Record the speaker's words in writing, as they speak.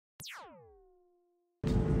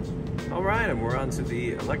All right, and we're on to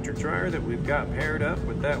the electric dryer that we've got paired up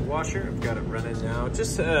with that washer. I've got it running now.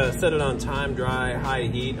 Just set it on time dry, high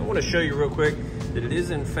heat. I want to show you real quick that it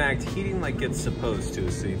is in fact heating like it's supposed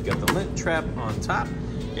to. So you've got the lint trap on top,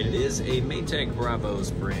 and it is a Maytag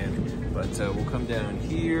Brovos brand. But we'll come down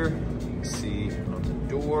here, see on the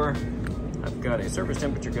door, I've got a surface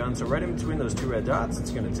temperature gun. So right in between those two red dots, it's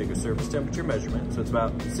gonna take a surface temperature measurement. So it's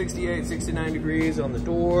about 68, 69 degrees on the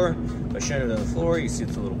door. If I shine it on the floor, you see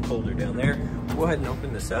it's a little colder down there. We'll go ahead and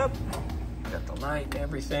open this up. Got the light and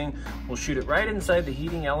everything. We'll shoot it right inside the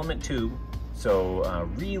heating element tube. So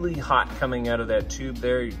really hot coming out of that tube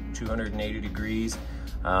there, 280 degrees.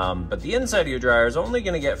 But the inside of your dryer is only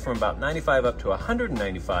gonna get from about 95 up to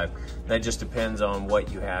 195. That just depends on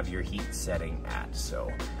what you have your heat setting at.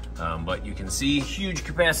 So, but you can see huge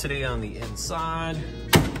capacity on the inside.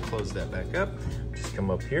 Close that back up. Just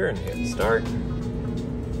come up here and hit start.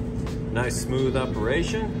 Nice smooth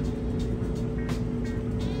operation.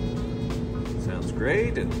 Sounds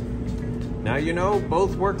great. And now you know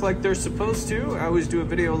both work like they're supposed to. I always do a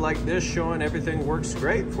video like this showing everything works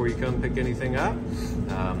great before you come pick anything up.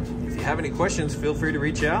 If you have any questions, feel free to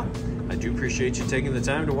reach out. I do appreciate you taking the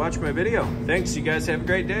time to watch my video. Thanks, you guys have a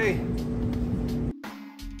great day.